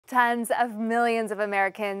Tens of millions of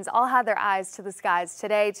Americans all had their eyes to the skies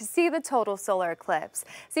today to see the total solar eclipse.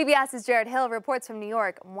 CBS's Jared Hill reports from New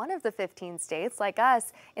York, one of the 15 states, like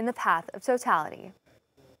us, in the path of totality.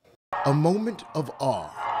 A moment of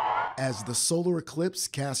awe as the solar eclipse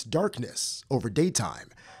cast darkness over daytime.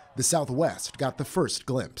 The Southwest got the first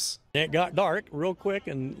glimpse. It got dark real quick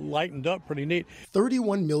and lightened up pretty neat.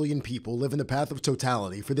 31 million people live in the path of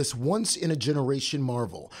totality for this once-in-a-generation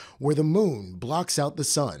marvel, where the moon blocks out the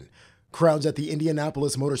sun. Crowds at the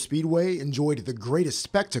Indianapolis Motor Speedway enjoyed the greatest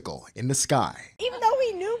spectacle in the sky. Even though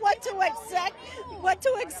we knew what to expect,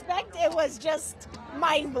 it was just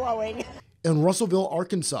mind-blowing. In Russellville,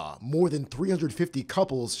 Arkansas, more than 350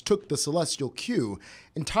 couples took the celestial cue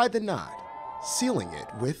and tied the knot, sealing it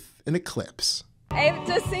with an eclipse. It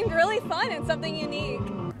just seemed really fun and something unique.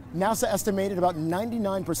 NASA estimated about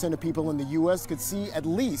 99% of people in the U.S. could see at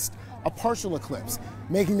least a partial eclipse,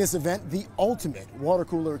 making this event the ultimate water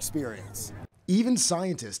cooler experience. Even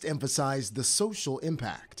scientists emphasized the social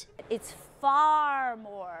impact. It's far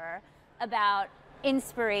more about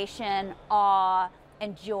inspiration, awe,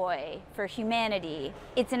 and joy for humanity.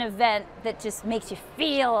 It's an event that just makes you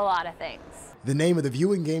feel a lot of things. The name of the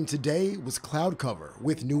viewing game today was cloud cover,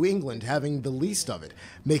 with New England having the least of it,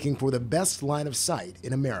 making for the best line of sight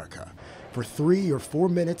in America. For 3 or 4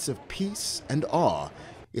 minutes of peace and awe,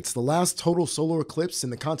 it's the last total solar eclipse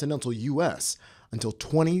in the continental U.S. until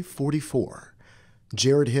 2044.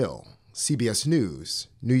 Jared Hill, CBS News,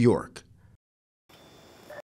 New York.